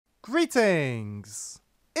Greetings!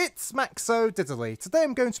 It's Maxo Diddly. Today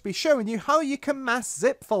I'm going to be showing you how you can mass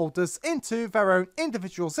zip folders into their own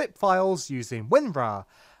individual zip files using WinRar.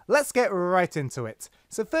 Let's get right into it.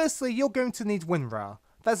 So firstly, you're going to need WinRar.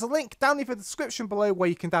 There's a link down in the description below where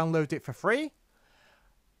you can download it for free.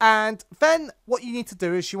 And then what you need to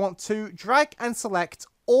do is you want to drag and select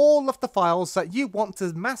all of the files that you want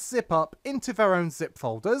to mass zip up into their own zip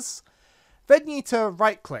folders. Then you need to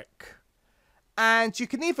right click. And you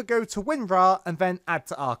can either go to WinRar and then add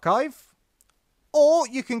to archive, or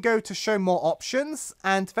you can go to show more options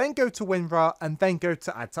and then go to WinRar and then go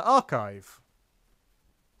to add to archive.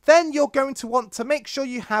 Then you're going to want to make sure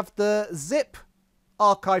you have the zip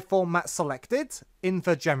archive format selected in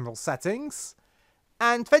the general settings,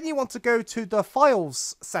 and then you want to go to the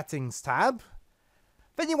files settings tab.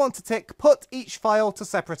 Then you want to tick put each file to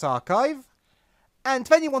separate archive, and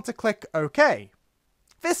then you want to click OK.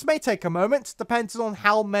 This may take a moment, depending on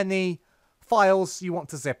how many files you want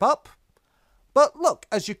to zip up. But look,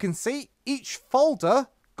 as you can see, each folder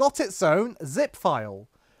got its own zip file.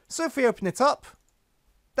 So if we open it up,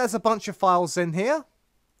 there's a bunch of files in here.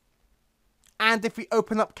 And if we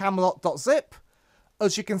open up camelot.zip,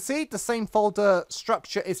 as you can see, the same folder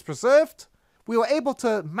structure is preserved. We were able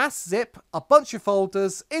to mass zip a bunch of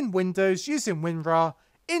folders in Windows using WinRar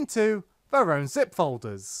into their own zip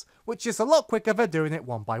folders, which is a lot quicker than doing it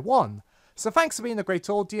one by one. So thanks for being a great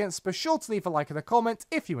audience, be sure to leave a like and a comment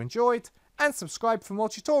if you enjoyed, and subscribe for more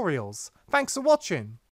tutorials. Thanks for watching!